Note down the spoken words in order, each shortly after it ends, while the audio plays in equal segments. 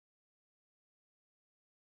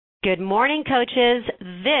Good morning, coaches.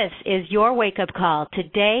 This is your wake-up call.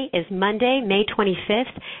 Today is Monday, May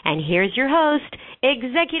 25th, and here's your host,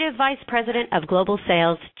 Executive Vice President of Global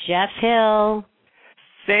Sales, Jeff Hill.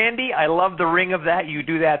 Sandy, I love the ring of that. You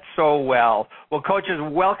do that so well. Well, coaches,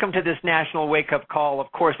 welcome to this National Wake-Up Call.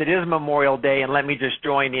 Of course, it is Memorial Day, and let me just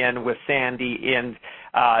join in with Sandy in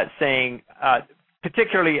saying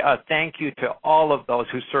particularly a thank you to all of those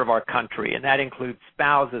who serve our country, and that includes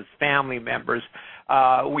spouses, family members.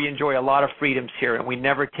 We enjoy a lot of freedoms here, and we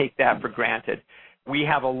never take that for granted. We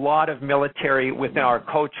have a lot of military within our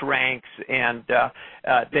coach ranks, and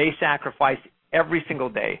they sacrifice every single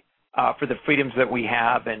day for the freedoms that we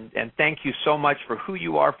have. And thank you so much for who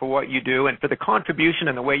you are, for what you do, and for the contribution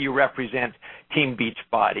and the way you represent Team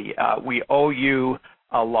Beachbody. We owe you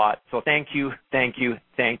a lot. So thank you, thank you,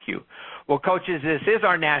 thank you. Well, coaches, this is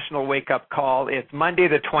our National Wake-Up Call. It's Monday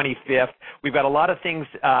the 25th. We've got a lot of things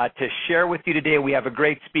to share with you today. We have a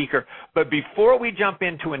great speaker. But before we jump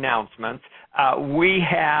into announcements, we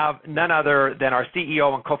have none other than our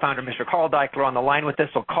CEO and co-founder, Mr. Carl Daikeler, on the line with us.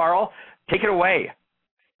 So, Carl, take it away.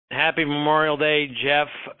 Happy Memorial Day, Jeff.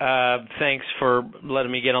 Thanks for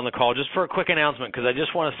letting me get on the call. Just for a quick announcement, because I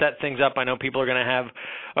just want to set things up. I know people are going to have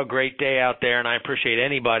a great day out there, and I appreciate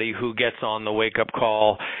anybody who gets on the wake-up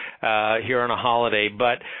call here on a holiday.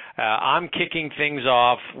 But I'm kicking things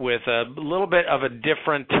off with a little bit of a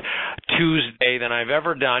different Tuesday than I've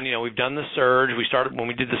ever done. You know, we've done the Surge. We started when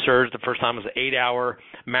we did the Surge the first time. It was an 8-hour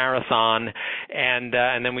marathon, and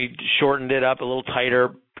then we shortened it up a little tighter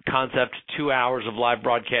concept, 2 hours of live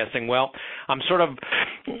broadcasting. Well, I'm sort of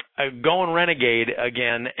going renegade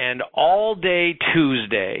again, and all day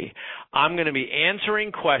Tuesday, I'm going to be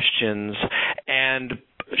answering questions and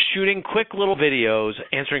shooting quick little videos,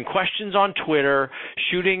 answering questions on Twitter,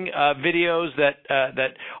 shooting videos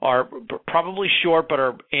that are probably short but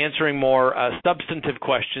are answering more substantive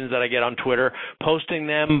questions that I get on Twitter, posting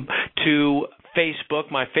them to Facebook,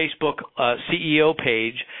 my Facebook CEO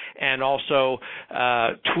page, and also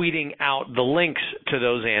tweeting out the links to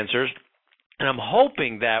those answers. And I'm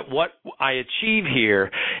hoping that what I achieve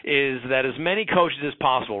here is that as many coaches as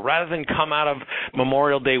possible, rather than come out of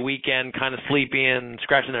Memorial Day weekend kind of sleepy and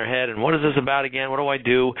scratching their head, and what is this about again? What do I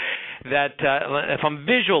do? That if I'm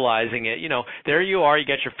visualizing it, you know, there you are. You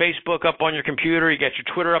got your Facebook up on your computer. You got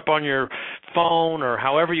your Twitter up on your phone, or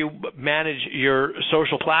however you manage your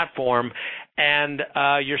social platform, and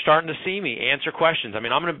you're starting to see me answer questions. I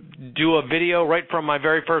mean, I'm going to do a video right from my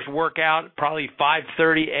very first workout, probably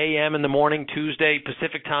 5:30 a.m. in the morning, Tuesday,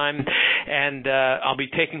 Pacific time, and I'll be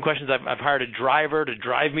taking questions. I've hired a driver to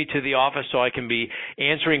drive me to the office so I can be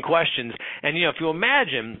answering questions. And, you know, if you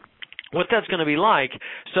imagine what that's going to be like,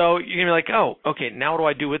 so you're going to be like, oh, okay, now what do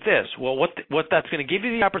I do with this? Well, what that's going to give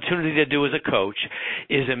you the opportunity to do as a coach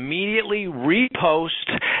is immediately repost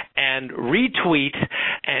and retweet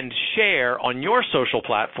and share on your social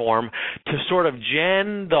platform to sort of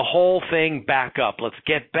gen the whole thing back up. Let's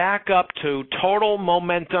get back up to total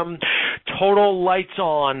momentum, total lights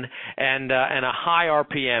on, and a high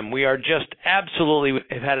RPM. We are just absolutely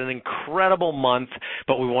have had an incredible month,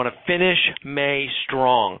 but we want to finish May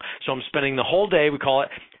strong. So I'm spending the whole day, we call it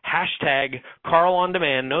hashtag Carl On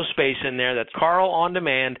Demand, no space in there. That's Carl On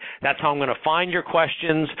Demand. That's how I'm going to find your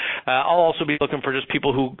questions. I'll also be looking for just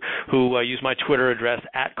people who use my Twitter address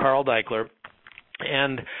at Carl Daikeler.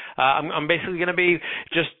 And I'm basically going to be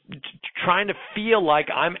just trying to feel like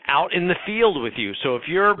I'm out in the field with you. So if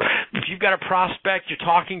you've got a prospect you're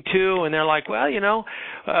talking to and they're like, well, you know,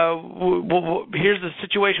 here's the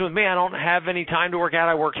situation with me. I don't have any time to work out.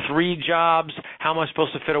 I work 3 jobs. How am I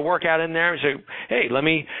supposed to fit a workout in there? So, hey, let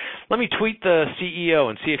me tweet the CEO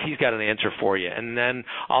and see if he's got an answer for you. And then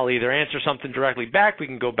I'll either answer something directly back. We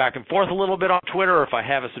can go back and forth a little bit on Twitter. Or if I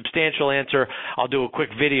have a substantial answer, I'll do a quick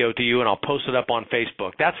video to you and I'll post it up on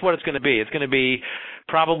Facebook. That's what it's going to be. It's going to be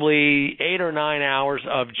probably 8 or 9 hours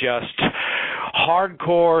of just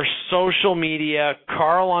hardcore social media,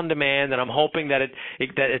 Carl On Demand, and I'm hoping that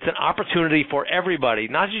it's an opportunity for everybody,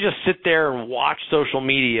 not to just sit there and watch social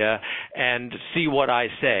media and see what I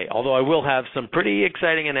say, although I will have some pretty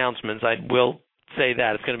exciting announcements. I will say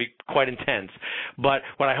that. It's going to be quite intense. But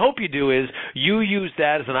what I hope you do is you use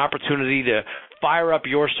that as an opportunity to fire up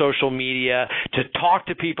your social media, to talk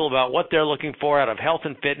to people about what they're looking for out of health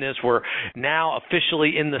and fitness. We're now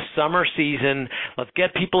officially in the summer season. Let's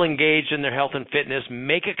get people engaged in their health and fitness,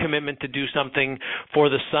 make a commitment to do something for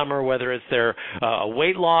the summer, whether it's their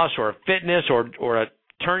weight loss or a fitness or a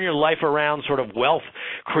turn your life around sort of wealth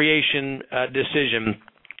creation decision.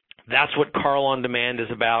 That's what Carl On Demand is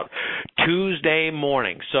about Tuesday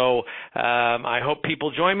morning. So I hope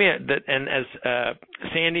people join me. And as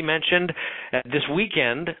Sandy mentioned, This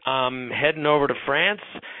weekend, I'm heading over to France.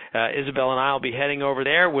 Isabel and I will be heading over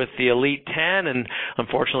there with the Elite 10, and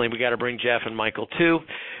unfortunately we got to bring Jeff and Michael too.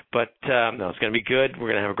 But no, it's going to be good. We're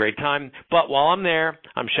going to have a great time. But while I'm there,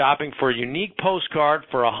 I'm shopping for a unique postcard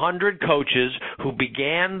for 100 coaches who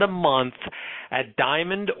began the month at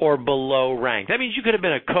diamond or below rank. That means you could have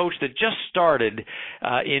been a coach that just started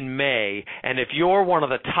in May, and if you're one of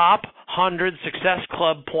the top 100 Success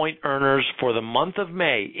Club point earners for the month of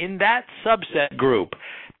May, in that subset group,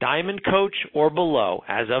 diamond coach or below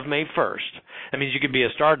as of May 1st, that means you could be a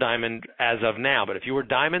star diamond as of now, but if you were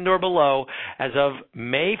diamond or below as of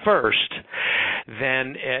May 1st,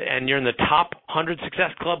 then, and you're in the top 100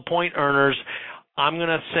 Success Club point earners, I'm going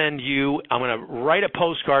to write a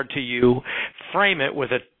postcard to you, frame it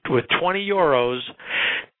with 20 euros,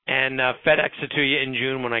 and FedEx it to you in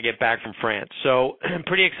June when I get back from France. So I'm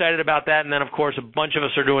pretty excited about that. And then, of course, a bunch of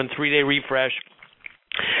us are doing 3-day refresh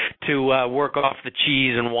to work off the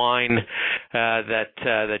cheese and wine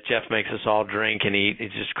that Jeff makes us all drink and eat.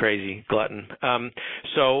 It's just crazy, glutton.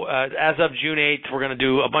 So as of June 8th,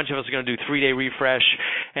 a bunch of us are going to do 3-day refresh,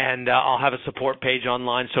 and I'll have a support page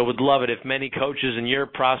online. So would love it if many coaches and your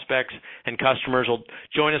prospects and customers will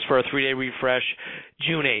join us for a 3-day refresh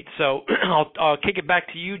June 8th. So I'll kick it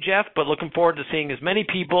back to you, Jeff, but looking forward to seeing as many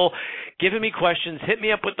people giving me questions. Hit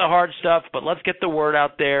me up with the hard stuff, but let's get the word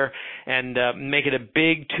out there and make it a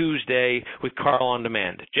big Tuesday with Carl on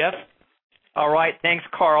Demand. Jeff? All right. Thanks,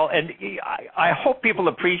 Carl. And I hope people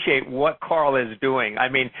appreciate what Carl is doing. I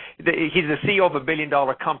mean, he's the CEO of a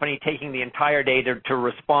billion-dollar company, taking the entire day to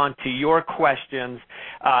respond to your questions.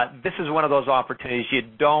 This is one of those opportunities you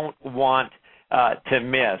don't want to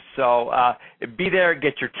miss. So be there,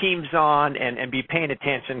 get your teams on, and be paying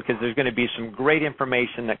attention because there's going to be some great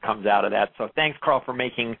information that comes out of that. So thanks, Carl, for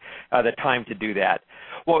making the time to do that.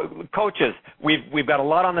 Well, coaches, we've got a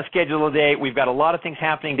lot on the schedule today. We've got a lot of things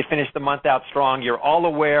happening to finish the month out strong. You're all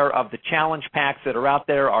aware of the challenge packs that are out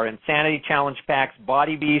there, our Insanity Challenge packs,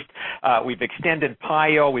 Body Beast. We've extended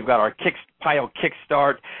PIO. We've got our PIO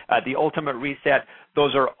Kickstart, the Ultimate Reset.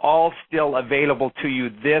 Those are all still available to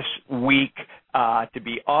you this week to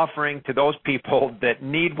be offering to those people that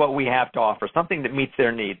need what we have to offer, something that meets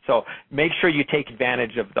their needs. So make sure you take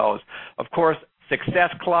advantage of those. Of course, Success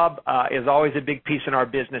Club is always a big piece in our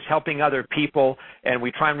business, helping other people, and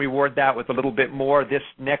we try and reward that with a little bit more this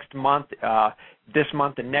month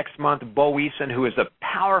and next month. Bo Eason, who is a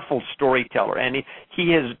powerful storyteller, and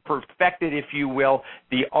he has perfected, if you will,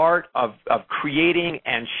 the art of creating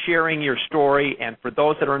and sharing your story. And for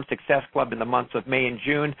those that are in Success Club in the months of May and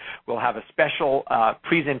June, we'll have a special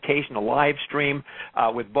presentation, a live stream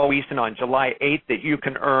with Bo Eason on July 8th that you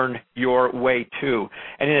can earn your way to.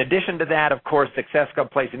 And in addition to that, of course, Success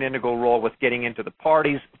Club plays an integral role with getting into the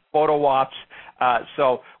parties, photo ops.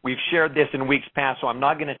 So we've shared this in weeks past, so I'm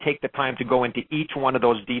not going to take the time to go into each one of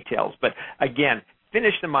those details. But again,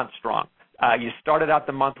 finish the month strong. You started out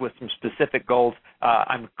the month with some specific goals.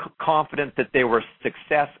 I'm confident that they were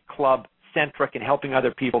Success Club-centric and helping other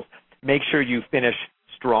people. Make sure you finish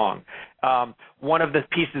strong. One of the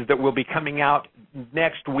pieces that will be coming out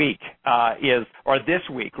next week this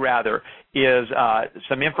week is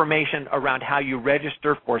some information around how you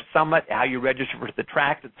register for Summit, how you register for the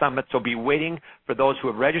tracks at Summit. So be waiting for those who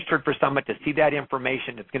have registered for Summit to see that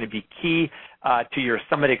information. It's going to be key to your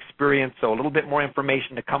Summit experience. So a little bit more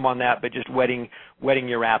information to come on that, but just whetting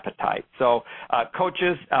your appetite. So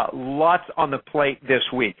coaches, lots on the plate this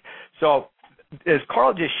week. So as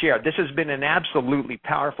Carl just shared, this has been an absolutely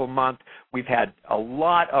powerful month. We've had a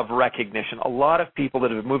lot of recognition, a lot of people that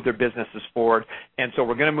have moved their businesses forward, and so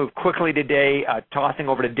we're going to move quickly today, tossing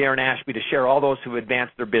over to Darren Ashby to share all those who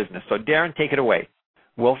advanced their business. So, Darren, take it away.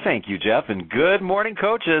 Well, thank you, Jeff, and good morning,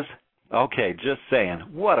 coaches. Okay, just saying,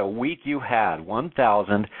 what a week you had,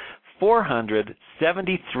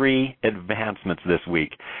 1,473 advancements this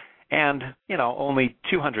week. And, only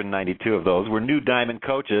 292 of those were new Diamond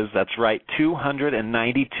coaches. That's right,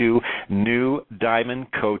 292 new Diamond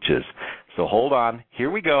coaches. So hold on. Here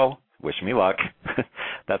we go. Wish me luck.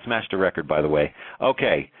 That smashed a record, by the way.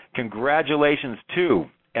 Okay, congratulations to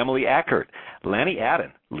Emily Ackert, Lanny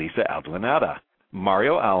Adden, Lisa Aldwinada,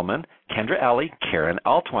 Mario Alleman, Kendra Alley, Karen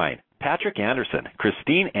Altwine, Patrick Anderson,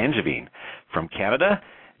 Christine Angevine. From Canada,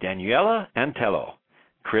 Daniela Antello,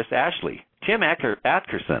 Chris Ashley, Tim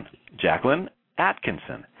Atkerson, Jacqueline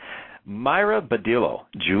Atkinson, Myra Badillo,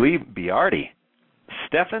 Julie Biardi,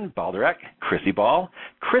 Stefan Balderek, Chrissy Ball,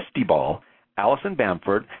 Christy Ball, Allison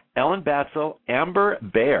Bamford, Ellen Batzel, Amber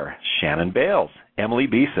Baer, Shannon Bales, Emily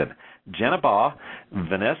Beeson, Jenna Baugh,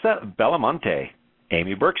 Vanessa Bellamonte,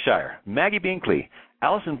 Amy Berkshire, Maggie Binkley,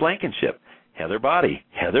 Allison Blankenship, Heather Body,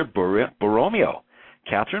 Heather Borromeo,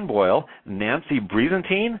 Catherine Boyle, Nancy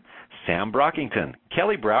Briesentine, Sam Brockington,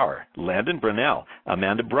 Kelly Brower, Landon Brunell,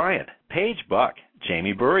 Amanda Bryant, Paige Buck,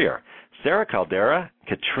 Jamie Burrier, Sarah Caldera,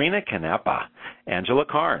 Katrina Canepa, Angela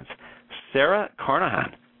Carnes, Sarah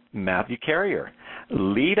Carnahan, Matthew Carrier,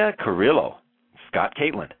 Lita Carrillo, Scott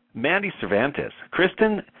Catlin, Mandy Cervantes,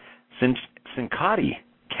 Kristen Sincotti,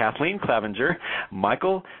 Kathleen Clevenger,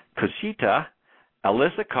 Michael Kushita,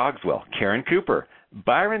 Alyssa Cogswell, Karen Cooper,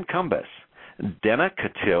 Byron Cumbus, Denna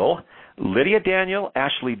Catil, Lydia Daniel,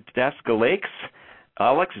 Ashley Descalakes,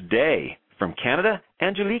 Alex Day from Canada,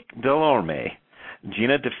 Angelique Delorme,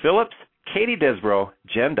 Gina DePhillips, Katie Desbro,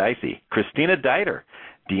 Jen Dicey, Christina Dieter,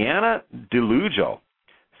 Deanna DeLujo,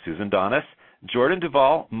 Susan Donis, Jordan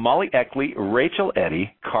Duvall, Molly Eckley, Rachel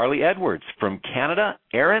Eddy, Carly Edwards from Canada,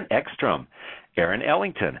 Aaron Ekstrom, Aaron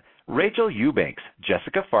Ellington, Rachel Eubanks,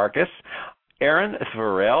 Jessica Farkas, Aaron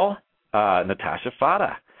Farrell, Natasha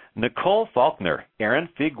Fada, Nicole Faulkner, Aaron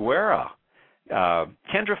Figuera,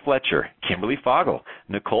 Kendra Fletcher, Kimberly Fogel,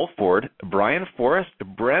 Nicole Ford, Brian Forrest,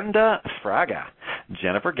 Brenda Fraga,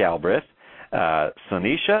 Jennifer Galbraith,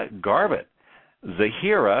 Sonisha Garbett,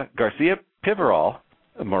 Zahira Garcia Piverall,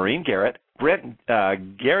 Maureen Garrett,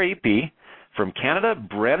 Gary P. from Canada,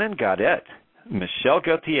 Brennan Gaudet, Michelle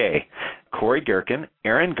Gauthier, Corey Gerken,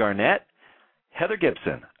 Aaron Garnett, Heather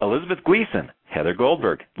Gibson, Elizabeth Gleason, Heather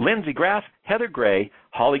Goldberg, Lindsay Graff, Heather Gray,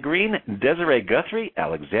 Holly Green, Desiree Guthrie,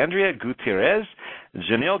 Alexandria Gutierrez,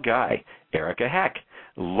 Janelle Guy, Erica Heck,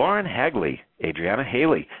 Lauren Hagley, Adriana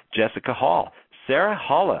Haley, Jessica Hall, Sarah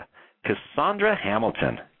Holla, Cassandra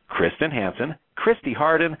Hamilton, Kristen Hansen, Christy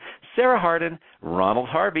Harden, Sarah Harden, Ronald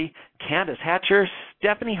Harvey, Candace Hatcher,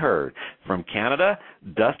 Stephanie Hurd from Canada,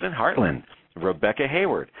 Dustin Hartland, Rebecca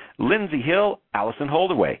Hayward, Lindsay Hill, Allison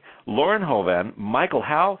Holdaway, Lauren Hovan, Michael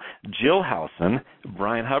Howe, Jill Howson,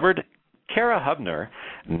 Brian Hubbard, Kara Hubner,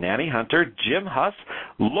 Nanny Hunter, Jim Huss,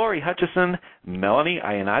 Lori Hutchison, Melanie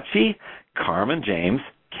Iannacci, Carmen James,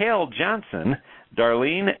 Cale Johnson,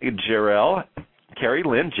 Darlene Jarrell, Carrie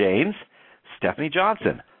Lynn James, Stephanie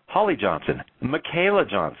Johnson, Holly Johnson, Michaela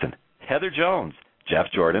Johnson, Heather Jones, Jeff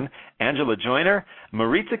Jordan, Angela Joyner,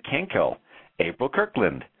 Maritza Kenko, April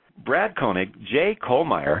Kirkland, Brad Koenig, Jay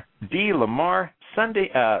Kohlmeyer, Dee Lamar,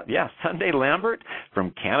 Sunday Lambert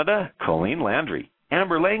from Canada, Colleen Landry,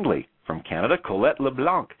 Amber Langley from Canada, Colette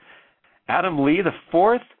LeBlanc, Adam Lee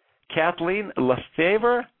IV, Kathleen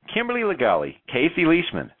Lefevre, Kimberly Legali, Casey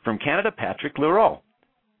Leishman from Canada, Patrick Leroux,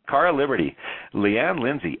 Cara Liberty, Leanne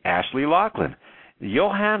Lindsay, Ashley Laughlin,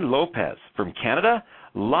 Johan Lopez from Canada,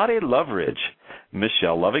 Lottie Loveridge,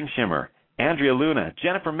 Michelle Loving Shimmer, Andrea Luna,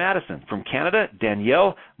 Jennifer Madison from Canada,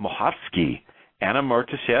 Danielle Mohovsky, Anna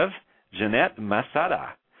Mortashev, Jeanette Masada,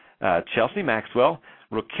 Chelsea Maxwell,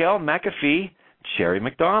 Raquel McAfee, Sherry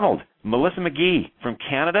McDonald, Melissa McGee from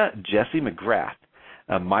Canada, Jesse McGrath,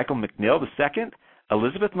 Michael McNeil II,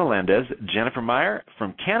 Elizabeth Melendez, Jennifer Meyer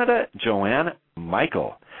from Canada, Joanne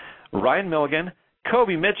Michael, Ryan Milligan,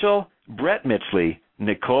 Kobe Mitchell, Brett Mitchley,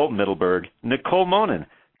 Nicole Middleberg, Nicole Monin,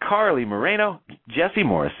 Carly Moreno, Jesse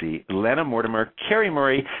Morrissey, Lena Mortimer, Carrie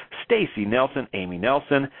Murray, Stacy Nelson, Amy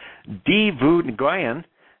Nelson, Dee Vu Nguyen,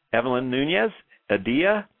 Evelyn Nunez,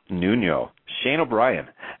 Adia Nuno, Shane O'Brien,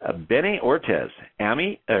 Benny Ortez,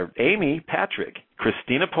 Amy Patrick,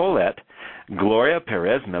 Christina Paulette, Gloria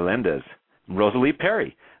Perez Melendez, Rosalie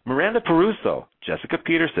Perry, Miranda Peruso, Jessica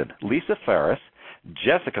Peterson, Lisa Ferris,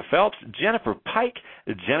 Jessica Phelps, Jennifer Pike,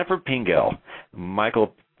 Jennifer Pingel,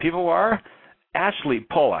 Michael Pivovar, Ashley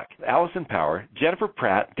Pollack, Allison Power, Jennifer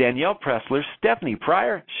Pratt, Danielle Pressler, Stephanie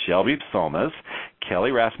Pryor, Shelby Psalmas,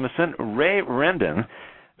 Kelly Rasmussen, Ray Rendon,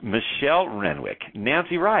 Michelle Renwick,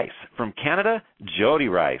 Nancy Rice from Canada, Jody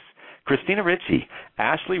Rice, Christina Ritchie,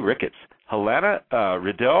 Ashley Ricketts, Helena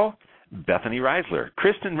Rideau, Bethany Reisler,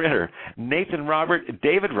 Kristen Ritter, Nathan Robert,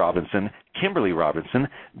 David Robinson, Kimberly Robinson,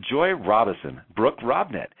 Joy Robinson, Brooke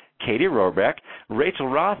Robnett, Katie Rohrbeck, Rachel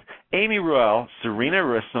Roth, Amy Ruel, Serena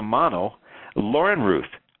Rosamano, Lauren Ruth,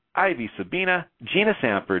 Ivy Sabina, Gina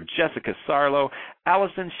Sanford, Jessica Sarlo,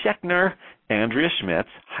 Allison Schechner, Andrea Schmitz,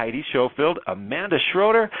 Heidi Schofield, Amanda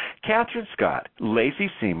Schroeder, Catherine Scott,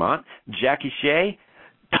 Lacey Seamont, Jackie Shea,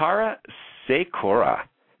 Tara Sekora,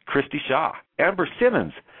 Christy Shaw, Amber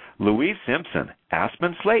Simmons, Louise Simpson,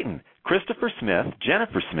 Aspen Slayton, Christopher Smith,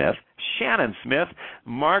 Jennifer Smith, Shannon Smith,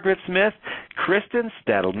 Margaret Smith, Kristen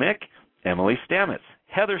Stadelnick, Emily Stamets,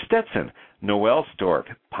 Heather Stetson, Noelle Stork,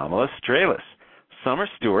 Pamela Stralis, Summer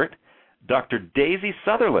Stewart, Dr. Daisy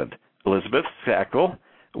Sutherland, Elizabeth Sackle,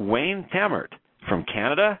 Wayne Tamert from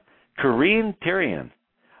Canada, Corrine Tyrion,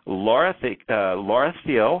 Laura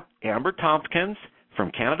Thiel, Amber Tompkins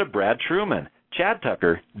from Canada, Brad Truman, Chad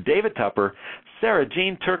Tucker, David Tupper, Sarah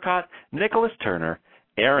Jean Turcott, Nicholas Turner,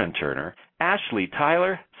 Aaron Turner, Ashley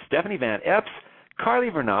Tyler, Stephanie Van Epps, Carly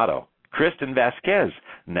Vernado, Kristen Vasquez,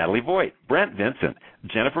 Natalie Voigt, Brent Vincent,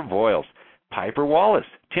 Jennifer Voiles, Piper Wallace,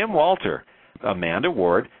 Tim Walter, Amanda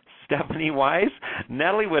Ward, Stephanie Wise,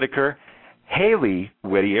 Natalie Whitaker, Haley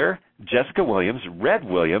Whittier, Jessica Williams, Red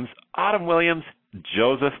Williams, Autumn Williams,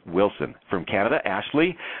 Joseph Wilson. From Canada,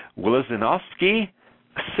 Ashley Wilozinowski,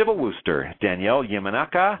 Sybil Wooster, Danielle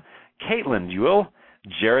Yamanaka, Caitlin Ewell,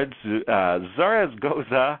 Jared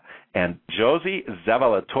Zarazgoza, and Josie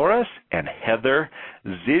Zavala-Torres, and Heather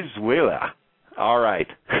Zizuela. All right.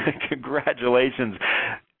 Congratulations,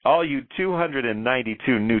 all you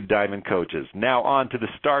 292 new Diamond coaches. Now on to the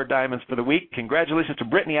Star Diamonds for the week. Congratulations to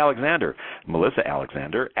Brittany Alexander, Melissa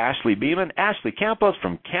Alexander, Ashley Beeman, Ashley Campos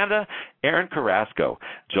from Canada, Aaron Carrasco,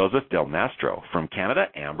 Joseph Del Nastro from Canada,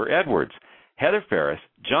 Amber Edwards, Heather Ferris,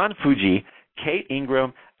 John Fuji, Kate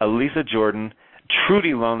Ingram, Elisa Jordan,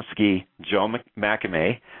 Trudy Lonsky, Joe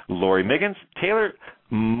McAmey, Lori Miggins, Taylor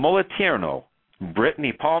Moliterno,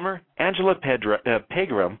 Brittany Palmer, Angela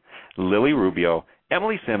Pegram, Lily Rubio,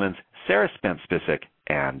 Emily Simmons, Sarah Spence-Spissick,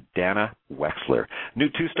 and Dana Wexler. New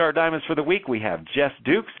 2-star diamonds for the week, we have Jess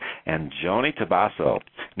Dukes and Joni Tabasso.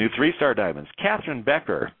 New 3-star diamonds, Catherine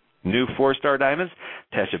Becker. New 4-star diamonds,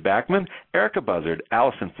 Tesha Backman, Erica Buzzard,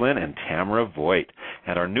 Allison Flynn, and Tamara Voigt.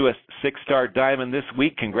 And our newest 6-star diamond this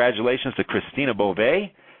week, congratulations to Christina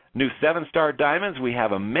Beauvais. New 7-star diamonds, we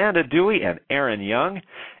have Amanda Dewey and Aaron Young.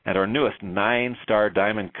 And our newest 9-star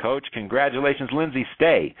diamond coach, congratulations, Lindsay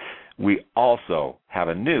Stay. We also have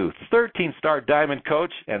a new 13-star diamond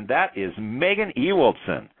coach, and that is Megan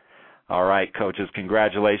Ewaldson. All right, coaches,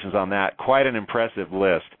 congratulations on that. Quite an impressive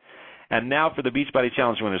list. And now for the Beachbody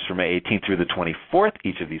Challenge winners from May 18th through the 24th.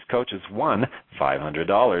 Each of these coaches won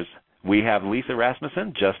 $500. We have Lisa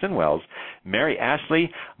Rasmussen, Justin Wells, Mary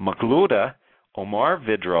Ashley McLuda, Omar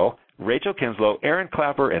Vidro, Rachel Kinslow, Aaron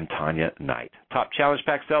Clapper, and Tanya Knight. Top Challenge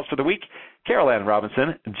Pack sales for the week, Carol Ann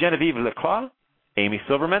Robinson, Genevieve Leclaw, Amy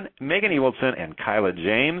Silverman, Megan Ewaldson, and Kyla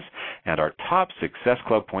James. And our top Success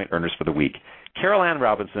Club point earners for the week, Carol Ann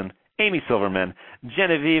Robinson, Amy Silverman,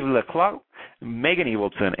 Genevieve Leclaw, Megan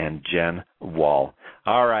Ewaldson, and Jen Wall.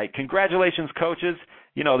 All right, congratulations, coaches.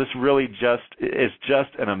 You know, this really is just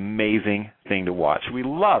an amazing thing to watch. We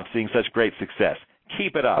love seeing such great success.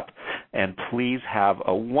 Keep it up, and please have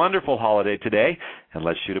a wonderful holiday today, and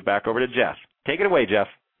let's shoot it back over to Jeff. Take it away, Jeff.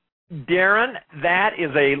 Darren, that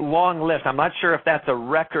is a long list. I'm not sure if that's a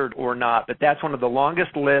record or not, but that's one of the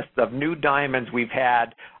longest lists of new diamonds we've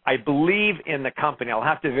had, I believe, in the company. I'll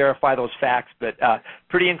have to verify those facts, but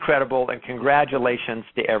pretty incredible, and congratulations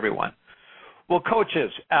to everyone. Well, coaches,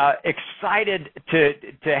 excited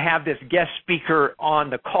to have this guest speaker on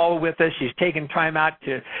the call with us. She's taken time out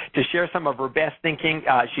to share some of her best thinking.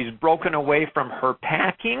 She's broken away from her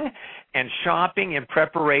packing and shopping in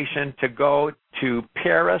preparation to go to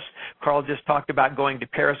Paris. Carl just talked about going to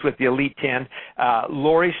Paris with the Elite 10.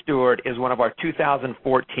 Lori Stewart is one of our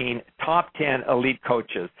 2014 top 10 elite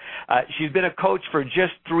coaches. She's been a coach for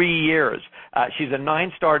just 3 years. She's a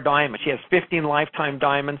 9-star diamond. She has 15 lifetime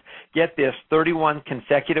diamonds. Get this, 31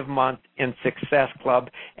 consecutive months in Success Club,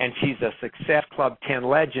 and she's a Success Club 10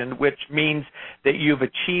 legend, which means that you've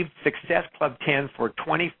achieved Success Club 10 for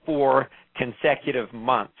 24 consecutive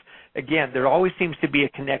months. Again, there always seems to be a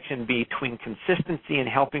connection between consistency in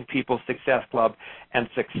helping people Success Club and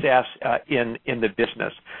success in the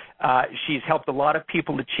business. She's helped a lot of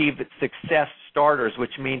people achieve success starters,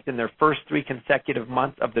 which means in their first 3 consecutive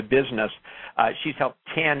months of the business, she's helped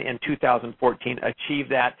 10 in 2014 achieve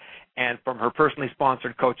that. And from her personally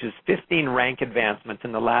sponsored coaches, 15 rank advancements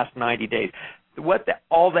in the last 90 days.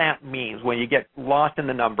 All that means, when you get lost in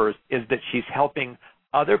the numbers, is that she's helping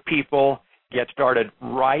other people get started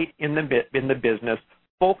right in the business,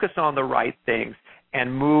 focus on the right things,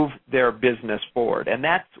 and move their business forward. And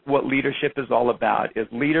that's what leadership is all about, is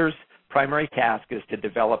leaders' primary task is to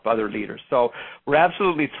develop other leaders. So we're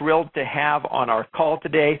absolutely thrilled to have on our call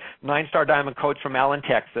today 9-star diamond coach from Allen,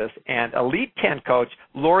 Texas, and Elite 10 coach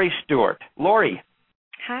Lori Stewart. Lori.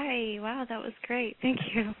 Hi. Wow, that was great. Thank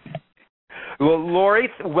you. Well, Lori,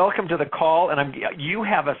 welcome to the call, and you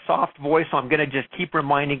have a soft voice, so I'm going to just keep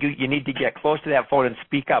reminding you, you need to get close to that phone and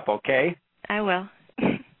speak up, okay? I will.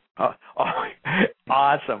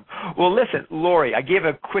 Awesome. Well, listen, Lori, I gave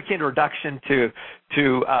a quick introduction to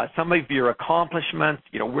some of your accomplishments,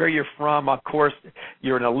 where you're from. Of course,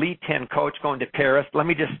 you're an Elite 10 coach going to Paris. Let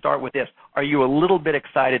me just start with this. Are you a little bit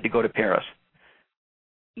excited to go to Paris?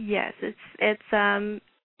 Yes, it's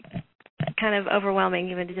kind of overwhelming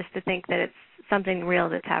even just to think that it's something real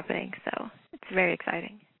that's happening. So it's very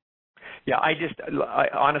exciting. Yeah,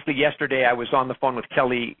 honestly, yesterday I was on the phone with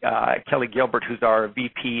Kelly Gilbert, who's our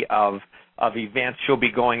VP of events. She'll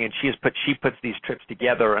be going, and she puts these trips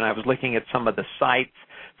together. And I was looking at some of the sites,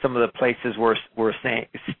 some of the places we're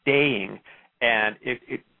staying, and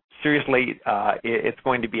seriously, it's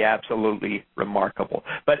going to be absolutely remarkable.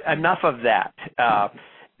 But enough of that.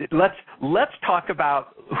 Let's talk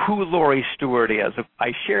about who Lori Stewart is. I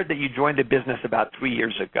shared that you joined the business about 3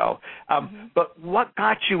 years ago. But what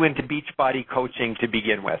got you into Beachbody coaching to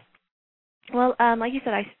begin with? Well, like you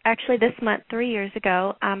said, actually this month, 3 years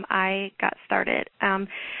ago, I got started.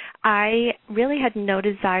 I really had no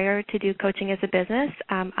desire to do coaching as a business.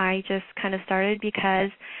 I just kind of started because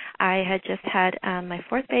I had just had my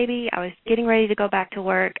fourth baby. I was getting ready to go back to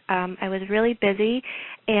work. I was really busy,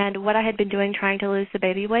 and what I had been doing trying to lose the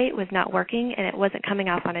baby weight was not working, and it wasn't coming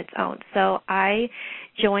off on its own. So I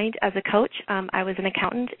joined as a coach. I was an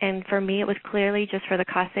accountant, and for me it was clearly just for the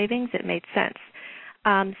cost savings. It made sense.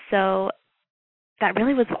 So that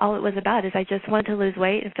really was all it was about, is I just wanted to lose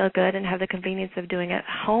weight and feel good and have the convenience of doing it at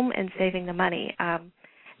home and saving the money.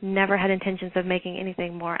 Never had intentions of making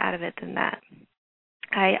anything more out of it than that.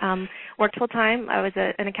 I worked full-time. I was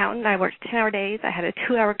an accountant. I worked 10-hour days. I had a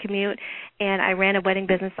 2-hour commute, and I ran a wedding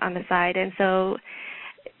business on the side. And so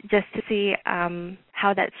just to see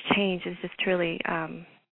how that's changed is just truly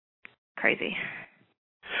crazy.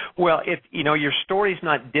 Well, your story's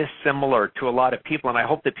not dissimilar to a lot of people, and I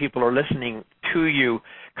hope that people are listening to you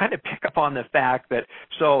kind of pick up on the fact that,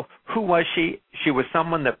 so who was she? She was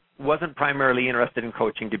someone that wasn't primarily interested in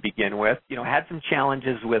coaching to begin with, had some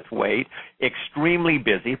challenges with weight, extremely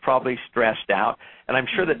busy, probably stressed out, and I'm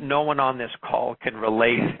sure that no one on this call can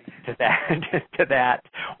relate to that,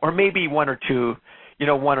 or maybe one or two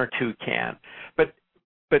can.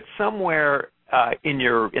 But somewhere in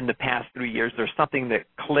the past 3 years, there's something that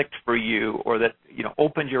clicked for you, or that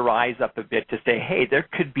opened your eyes up a bit to say, hey, there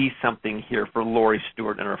could be something here for Lori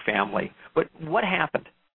Stewart and her family. But what happened?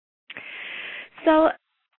 So,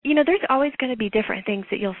 there's always going to be different things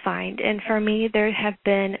that you'll find, and for me, there have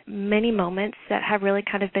been many moments that have really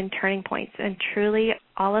kind of been turning points, and truly,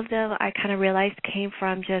 all of them I kind of realized came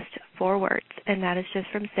from just 4 words, and that is just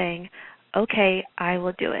from saying, okay, I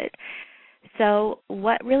will do it. So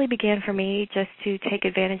what really began for me, just to take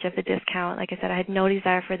advantage of the discount, like I said, I had no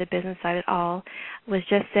desire for the business side at all, was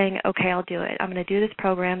just saying, okay, I'll do it. I'm going to do this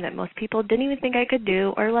program that most people didn't even think I could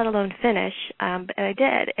do, or let alone finish, but I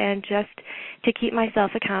did. And just to keep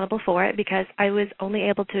myself accountable for it, because I was only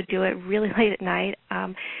able to do it really late at night,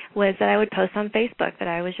 was that I would post on Facebook that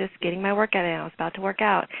I was just getting my workout in. I was about to work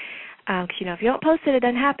out. Because, if you don't post it, it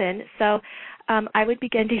doesn't happen. So I would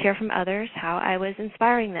begin to hear from others how I was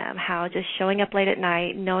inspiring them, how just showing up late at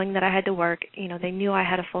night, knowing that I had to work, they knew I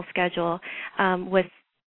had a full schedule, was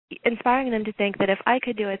inspiring them to think that if I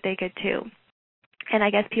could do it, they could too. And I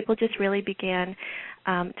guess people just really began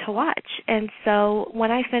to watch. And so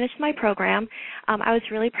when I finished my program, I was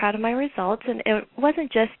really proud of my results. And it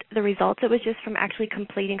wasn't just the results. It was just from actually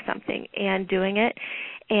completing something and doing it.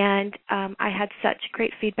 And I had such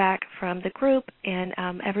great feedback from the group and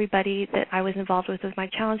everybody that I was involved with my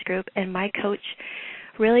challenge group. And my coach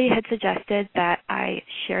really had suggested that I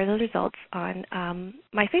share those results on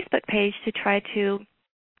my Facebook page to try to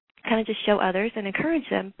kind of just show others and encourage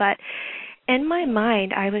them. But in my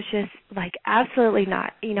mind, I was just like, absolutely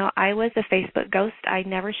not. I was a Facebook ghost. I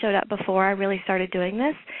never showed up before I really started doing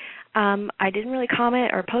this. I didn't really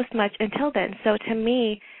comment or post much until then. So to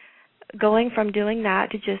me, going from doing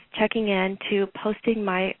that to just checking in to posting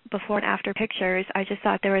my before and after pictures, I just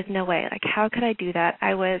thought there was no way. Like, how could I do that?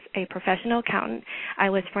 I was a professional accountant. I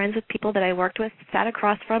was friends with people that I worked with, sat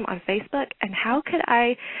across from on Facebook, and how could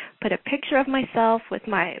I put a picture of myself with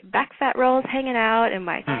my back fat rolls hanging out and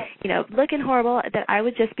my, looking horrible, that I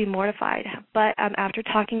would just be mortified. But after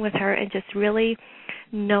talking with her and just really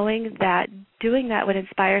knowing that doing that would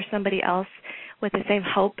inspire somebody else with the same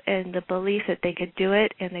hope and the belief that they could do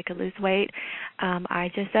it and they could lose weight, I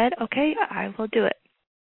just said, okay, I will do it.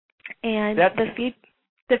 And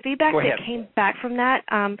the feedback that came back from that,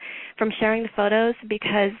 from sharing the photos,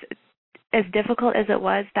 because as difficult as it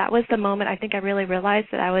was, that was the moment I think I really realized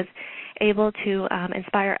that I was able to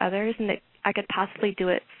inspire others and that I could possibly do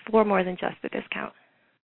it for more than just the discount.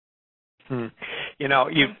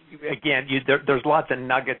 There's lots of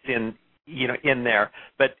nuggets in there,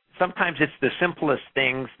 but sometimes it's the simplest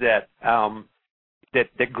things that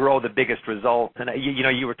grow the biggest results. And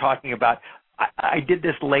you were talking about, I did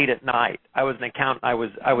this late at night. I was an accountant. I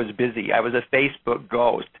was busy. I was a Facebook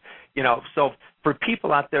ghost. So for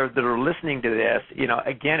people out there that are listening to this,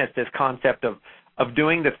 again, it's this concept of of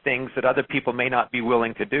doing the things that other people may not be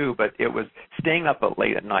willing to do, but it was staying up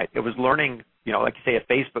late at night. It was learning, like you say,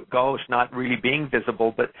 a Facebook ghost, not really being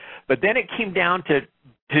visible, but then it came down to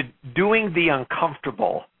doing the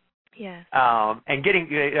uncomfortable. Yes. And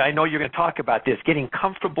I know you're going to talk about this, getting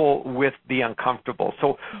comfortable with the uncomfortable.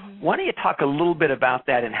 So why don't you talk a little bit about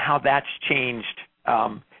that and how that's changed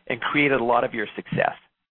and created a lot of your success?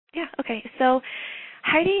 Yeah, okay. So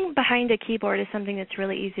hiding behind a keyboard is something that's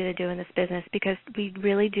really easy to do in this business because we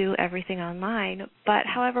really do everything online. But,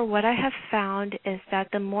 however, what I have found is that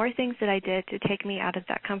the more things that I did to take me out of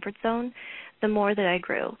that comfort zone, the more that I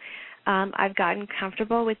grew. I've gotten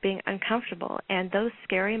comfortable with being uncomfortable, and those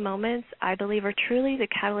scary moments, I believe, are truly the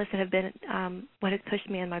catalysts that have been what has pushed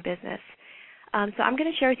me in my business. So I'm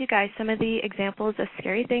going to share with you guys some of the examples of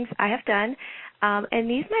scary things I have done, and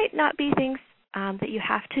these might not be things that you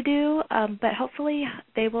have to do, but hopefully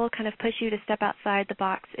they will kind of push you to step outside the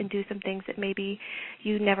box and do some things that maybe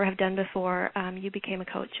you never have done before you became a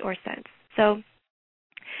coach or since. So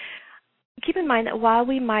keep in mind that while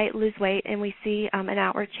we might lose weight and we see an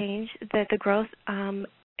outward change, that the growth and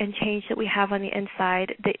change that we have on the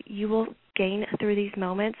inside that you will gain through these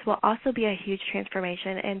moments will also be a huge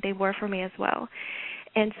transformation, and they were for me as well.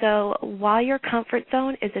 And so while your comfort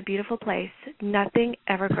zone is a beautiful place, nothing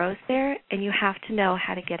ever grows there, and you have to know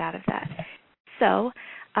how to get out of that. So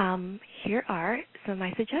here are some of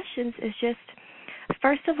my suggestions is just,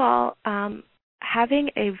 first of all, having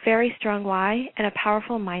a very strong why and a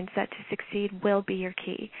powerful mindset to succeed will be your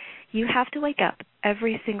key. You have to wake up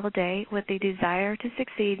every single day with the desire to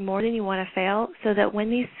succeed more than you want to fail, so that when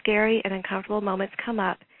these scary and uncomfortable moments come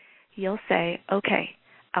up, you'll say, okay,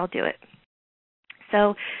 I'll do it.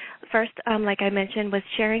 So first, like I mentioned, was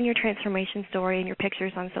sharing your transformation story and your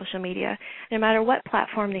pictures on social media. No matter what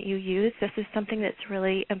platform that you use, this is something that's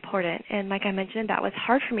really important. And like I mentioned, that was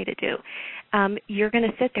hard for me to do. You're going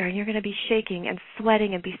to sit there and you're going to be shaking and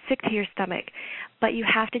sweating and be sick to your stomach, but you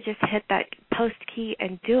have to just hit that post key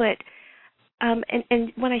and do it.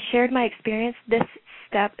 And when I shared my experience, this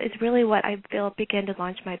step is really what I feel began to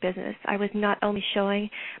launch my business. I was not only showing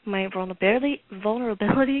my vulnerability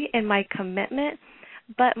and my commitment,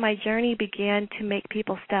 but my journey began to make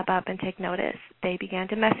people step up and take notice. They began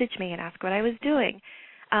to message me and ask what I was doing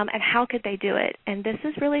and how could they do it. And this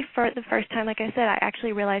is really for the first time, like I said, I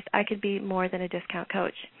actually realized I could be more than a discount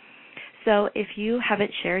coach. So if you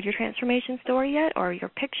haven't shared your transformation story yet, or your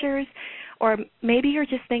pictures, or maybe you're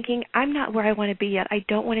just thinking, I'm not where I want to be yet, I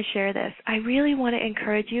don't want to share this, I really want to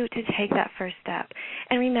encourage you to take that first step.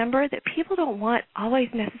 And remember that people don't want always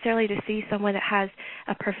necessarily to see someone that has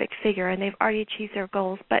a perfect figure and they've already achieved their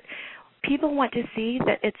goals, but people want to see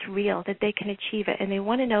that it's real, that they can achieve it, and they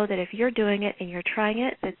want to know that if you're doing it and you're trying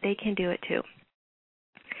it, that they can do it too.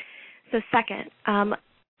 So second,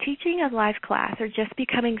 teaching a live class or just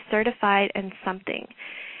becoming certified in something.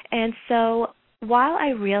 And so while I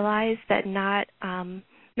realize that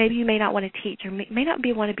maybe you may not want to teach or may not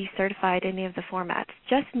want to be certified in any of the formats,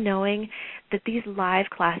 just knowing that these live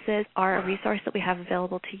classes are a resource that we have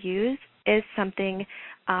available to use is something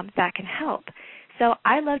that can help. So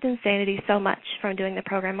I loved Insanity so much from doing the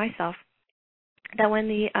program myself that when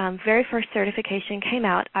the very first certification came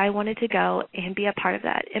out, I wanted to go and be a part of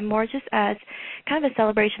that, and more just as kind of a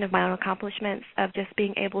celebration of my own accomplishments of just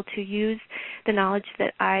being able to use the knowledge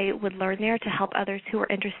that I would learn there to help others who were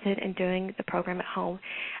interested in doing the program at home.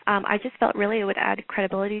 I just felt really it would add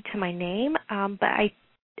credibility to my name, but I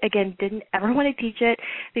again, didn't ever want to teach it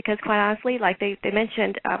because, quite honestly, like they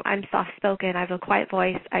mentioned, I'm soft-spoken. I have a quiet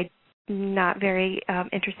voice. I'm not very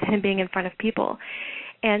interested in being in front of people.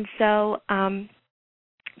 And so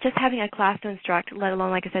just having a class to instruct, let alone,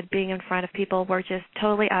 like I said, being in front of people, were just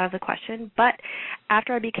totally out of the question. But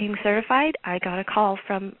after I became certified, I got a call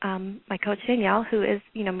from my coach, Danielle, who is,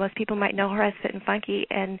 most people might know her as Fit and Funky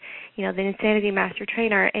and, the Insanity Master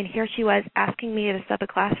Trainer. And here she was asking me to set up a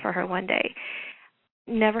class for her one day.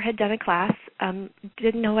 Never had done a class,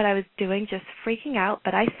 didn't know what I was doing, just freaking out.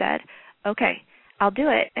 But I said, okay, I'll do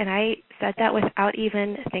it. And I said that without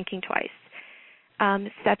even thinking twice.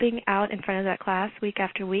 Stepping out in front of that class week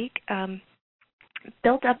after week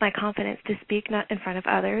built up my confidence to speak not in front of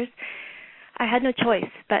others. I had no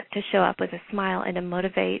choice but to show up with a smile and to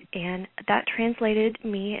motivate, and that translated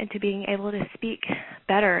me into being able to speak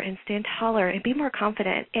better and stand taller and be more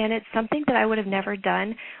confident. And it's something that I would have never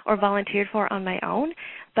done or volunteered for on my own,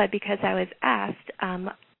 but because I was asked,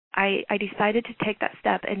 I decided to take that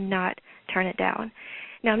step and not turn it down.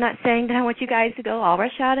 Now, I'm not saying that I want you guys to go all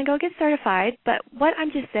rush out and go get certified, but what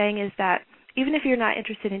I'm just saying is that even if you're not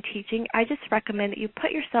interested in teaching, I just recommend that you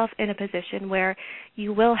put yourself in a position where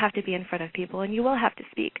you will have to be in front of people and you will have to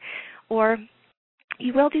speak. Or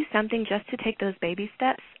you will do something just to take those baby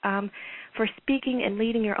steps for speaking and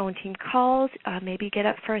leading your own team calls. Maybe get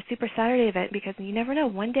up for a Super Saturday event, because you never know.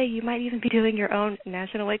 One day you might even be doing your own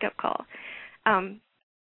national wake-up call. All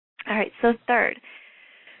right, so third,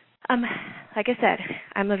 like I said,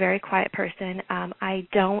 I'm a very quiet person. I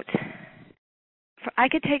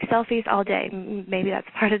could take selfies all day. Maybe that's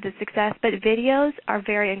part of the success, but videos are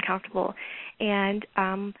very uncomfortable. And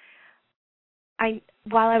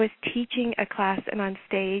while I was teaching a class and on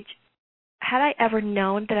stage, had I ever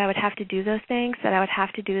known that I would have to do those things, that I would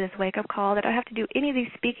have to do this wake-up call, that I would have to do any of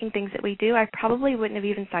these speaking things that we do, I probably wouldn't have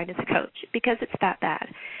even signed as a coach, because it's that bad.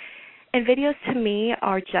 And videos to me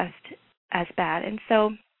are just as bad. And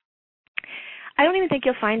so I don't even think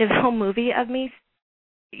you'll find a whole movie of me,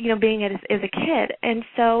 being as a kid. And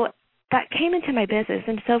so that came into my business.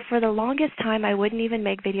 And so for the longest time, I wouldn't even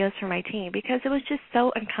make videos for my team because it was just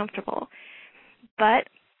so uncomfortable. But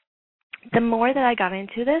the more that I got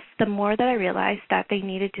into this, the more that I realized that they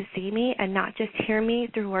needed to see me and not just hear me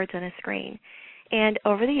through words on a screen. And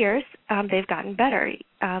over the years, they've gotten better.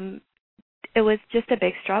 It was just a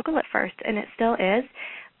big struggle at first, and it still is.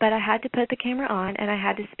 But I had to put the camera on, and I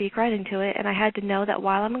had to speak right into it, and I had to know that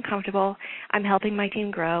while I'm uncomfortable, I'm helping my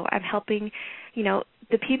team grow. I'm helping,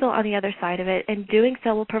 the people on the other side of it, and doing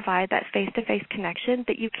so will provide that face-to-face connection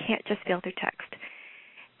that you can't just feel through text.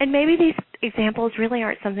 And maybe these examples really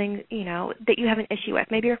aren't something, that you have an issue with.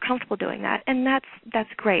 Maybe you're comfortable doing that, and that's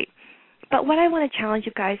great. But what I want to challenge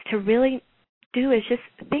you guys to really do is just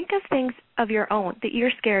think of things of your own that you're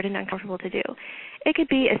scared and uncomfortable to do. It could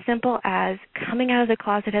be as simple as coming out of the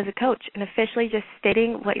closet as a coach and officially just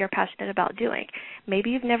stating what you're passionate about doing.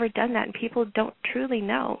 Maybe you've never done that and people don't truly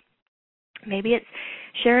know. Maybe it's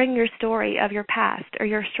sharing your story of your past or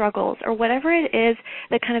your struggles or whatever it is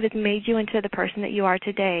that kind of has made you into the person that you are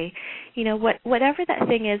today. Whatever that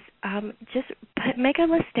thing is, just make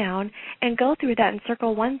a list down and go through that and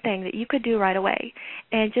circle one thing that you could do right away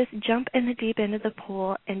and just jump in the deep end of the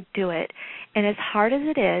pool and do it. And as hard as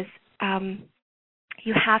it is,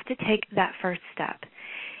 you have to take that first step.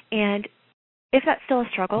 And if that's still a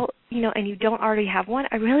struggle, and you don't already have one,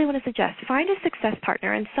 I really want to suggest find a success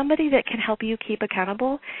partner and somebody that can help you keep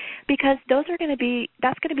accountable, because that's going to be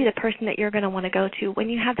the person that you're going to want to go to when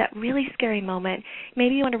you have that really scary moment.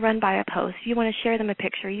 Maybe you want to run by a post, you want to share them a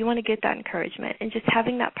picture, you want to get that encouragement, and just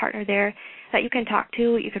having that partner there that you can talk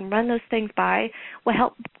to, you can run those things by, will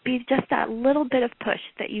help be just that little bit of push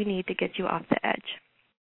that you need to get you off the edge.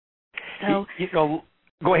 So,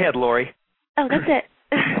 go ahead, Lori. Oh, that's it.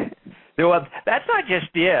 Well, that's not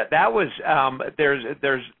just it. That was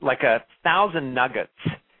there's like 1,000 nuggets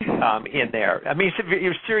in there. I mean,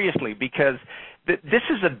 seriously, because this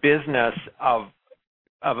is a business of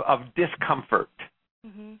discomfort,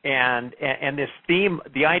 and this theme,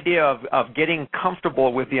 the idea of getting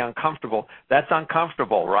comfortable with the uncomfortable. That's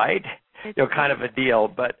uncomfortable, right? Kind of a deal.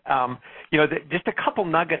 But just a couple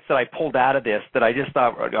nuggets that I pulled out of this that I just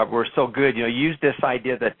thought were so good. Use this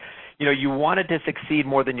idea that you wanted to succeed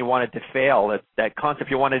more than you wanted to fail. That concept,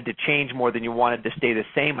 you wanted to change more than you wanted to stay the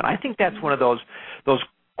same. And I think that's one of those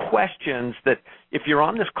questions that if you're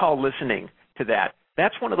on this call listening to that,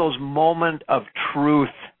 that's one of those moment of truth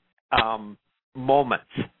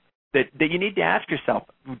moments that you need to ask yourself,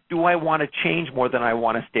 do I want to change more than I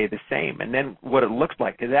want to stay the same? And then what it looks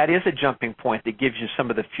like, that is a jumping point that gives you some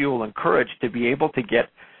of the fuel and courage to be able to get,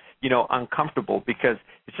 uncomfortable, because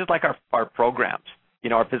it's just like our programs,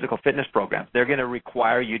 our physical fitness programs. They're going to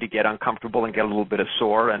require you to get uncomfortable and get a little bit of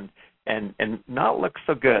sore and not look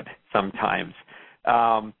so good sometimes.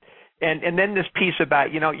 And then this piece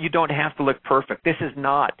about, you don't have to look perfect. This is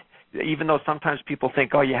not, even though sometimes people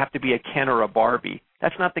think, you have to be a Ken or a Barbie.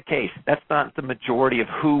 That's not the case. That's not the majority of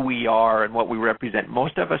who we are and what we represent.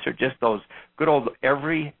 Most of us are just those good old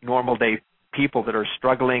every normal day people that are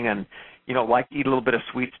struggling and, like to eat a little bit of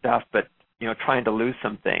sweet stuff, but, trying to lose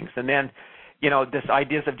some things. And then, this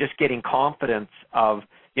ideas of just getting confidence of,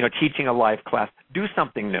 teaching a live class. Do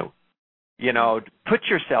something new. Put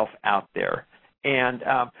yourself out there. And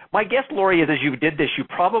my guess, Lori, is as you did this, you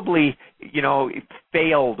probably,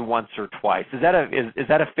 failed once or twice. Is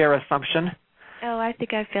that a fair assumption? Oh, I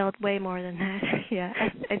think I've failed way more than that. Yeah,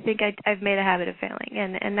 I think I've made a habit of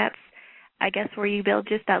failing, and that's, I guess, where you build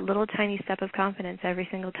just that little tiny step of confidence every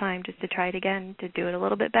single time, just to try it again, to do it a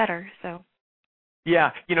little bit better. So. Yeah,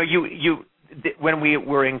 when we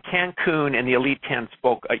were in Cancun and the Elite 10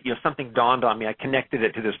 spoke, something dawned on me. I connected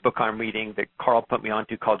it to this book I'm reading that Carl put me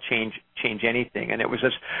onto called Change Anything. And it was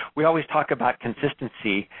this, we always talk about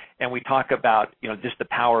consistency, and we talk about, just the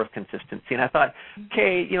power of consistency. And I thought,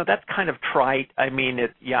 okay, that's kind of trite. I mean,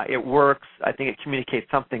 it works. I think it communicates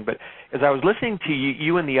something. But as I was listening to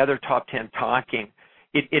you and the other top 10 talking,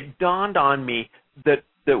 it dawned on me that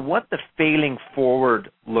what the failing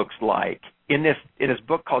forward looks like. In this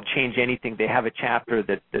book called Change Anything, they have a chapter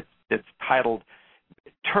that's titled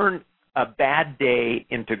 "Turn a Bad Day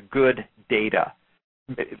into Good Data."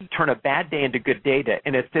 Turn a bad day into good data,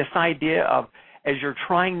 and it's this idea of as you're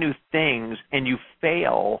trying new things and you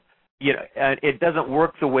fail, it doesn't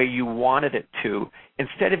work the way you wanted it to.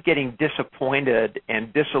 Instead of getting disappointed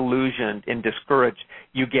and disillusioned and discouraged,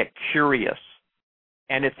 you get curious.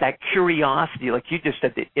 And it's that curiosity, like you just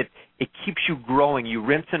said, it keeps you growing. You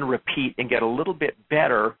rinse and repeat and get a little bit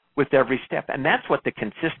better with every step. And that's what the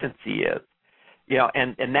consistency is.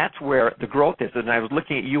 And that's where the growth is. And I was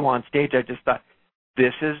looking at you on stage, I just thought,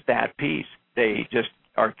 this is that piece. They just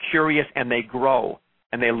are curious and they grow.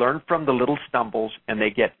 And they learn from the little stumbles and they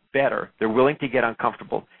get better. They're willing to get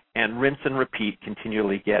uncomfortable and rinse and repeat,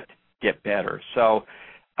 continually get better. So,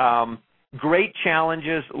 great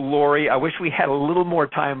challenges, Lori. I wish we had a little more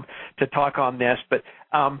time to talk on this, but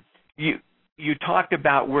you talked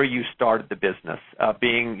about where you started the business,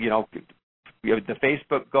 being, the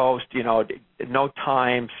Facebook ghost, no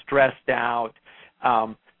time, stressed out.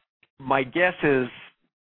 My guess is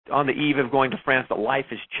on the eve of going to France that life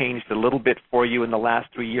has changed a little bit for you in the last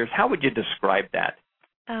 3 years. How would you describe that?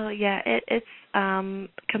 Oh, yeah, it's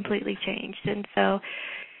completely changed. And so,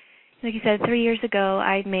 like you said, 3 years ago,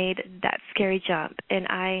 I made that scary jump, and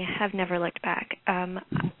I have never looked back.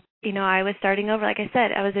 I was starting over. Like I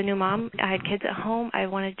said, I was a new mom. I had kids at home. I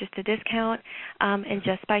wanted just a discount, and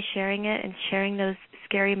just by sharing it and sharing those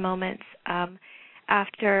scary moments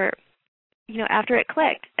after it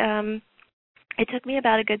clicked, it took me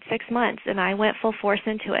about a good 6 months, and I went full force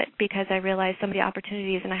into it because I realized some of the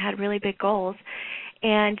opportunities, and I had really big goals.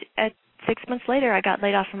 And at 6 months later, I got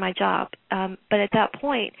laid off from my job. But at that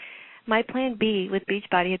point, my plan B with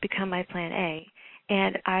Beachbody had become my plan A,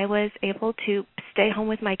 and I was able to stay home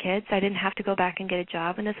with my kids. I didn't have to go back and get a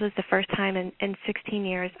job, and this was the first time in 16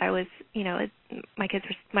 years I was,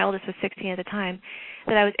 my oldest was 16 at the time,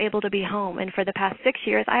 that I was able to be home. And for the past 6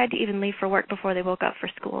 years, I had to even leave for work before they woke up for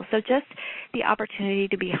school. So just the opportunity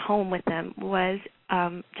to be home with them was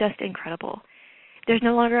just incredible. There's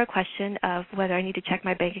no longer a question of whether I need to check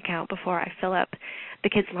my bank account before I fill up the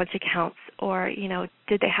kids' lunch accounts or,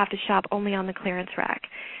 did they have to shop only on the clearance rack.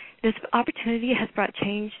 This opportunity has brought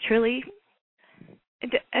change truly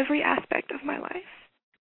into every aspect of my life.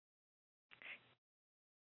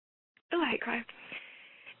 Oh, I cry.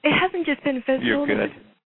 It hasn't just been physical. You're good.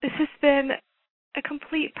 This has been a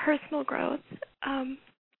complete personal growth.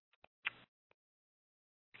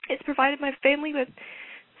 It's provided my family with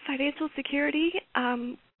financial security.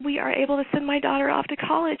 We are able to send my daughter off to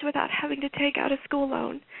college without having to take out a school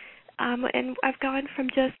loan. And I've gone from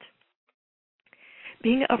just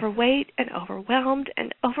being overweight and overwhelmed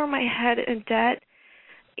and over my head in debt.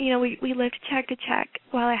 We lived check to check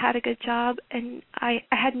while I had a good job, and I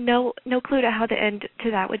had no clue to how the end to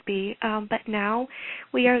that would be. But now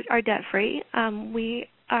we are debt free. We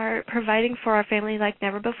are providing for our family like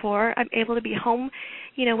never before. I'm able to be home,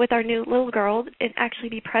 with our new little girl and actually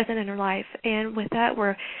be present in her life. And with that,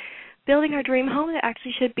 we're building our dream home that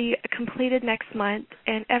actually should be completed next month.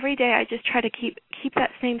 And every day I just try to keep that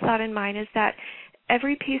same thought in mind, is that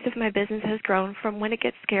every piece of my business has grown from when it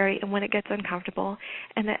gets scary and when it gets uncomfortable,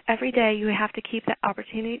 and that every day you have to keep that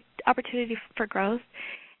opportunity for growth.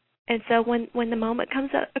 And so when the moment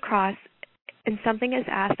comes across and something is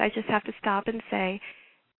asked, I just have to stop and say,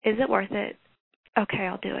 is it worth it? Okay,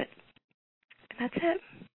 I'll do it. And that's it.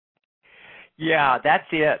 Yeah, that's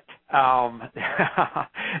it.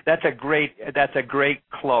 That's a great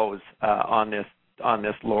close on this,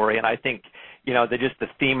 Lori. And I think the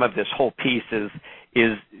theme of this whole piece is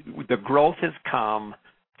the growth has come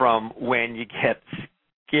from when you get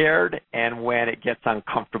scared and when it gets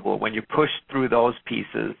uncomfortable. When you push through those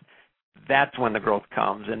pieces, that's when the growth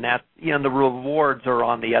comes, and that the rewards are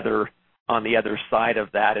on the other side of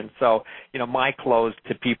that. And so, my close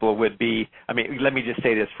to people would be, let me just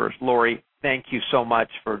say this first, Lori, thank you so much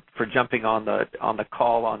for jumping on the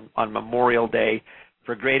call on Memorial Day,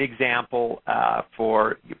 for a great example,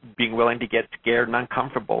 for being willing to get scared and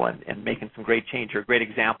uncomfortable and making some great change. You're a great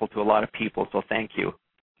example to a lot of people, so thank you.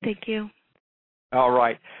 Thank you. All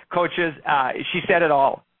right. Coaches, she said it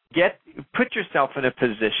all. put yourself in a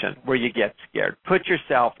position where you get scared. Put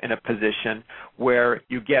yourself in a position where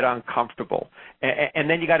you get uncomfortable, and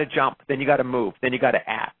then you got to jump. Then you got to move. Then you got to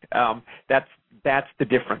act. That's the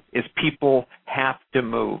difference. Is people have to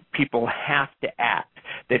move. People have to act.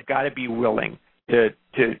 They've got to be willing to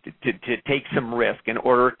take some risk in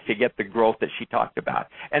order to get the growth that she talked about.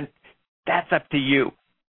 And that's up to you.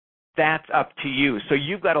 That's up to you. So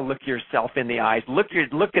you've got to look yourself in the eyes, look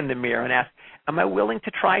in the mirror and ask, am I willing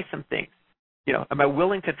to try some things? Am I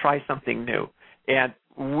willing to try something new? And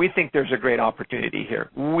we think there's a great opportunity here.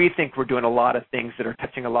 We think we're doing a lot of things that are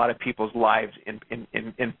touching a lot of people's lives in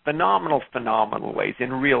phenomenal ways,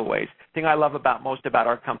 in real ways. The thing I love most about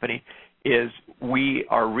our company is we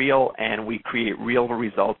are real and we create real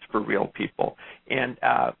results for real people. And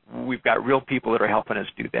we've got real people that are helping us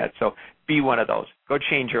do that. So be one of those. Go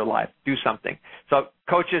change your life. Do something. So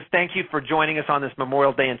coaches, thank you for joining us on this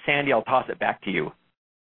Memorial Day. And Sandy, I'll toss it back to you.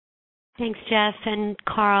 Thanks, Jeff and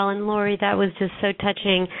Carl and Lori. That was just so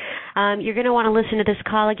touching. You're going to want to listen to this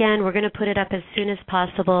call again. We're going to put it up as soon as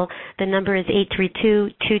possible. The number is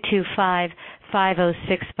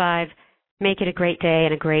 832-225-5065. Make it a great day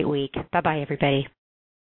and a great week. Bye-bye, everybody.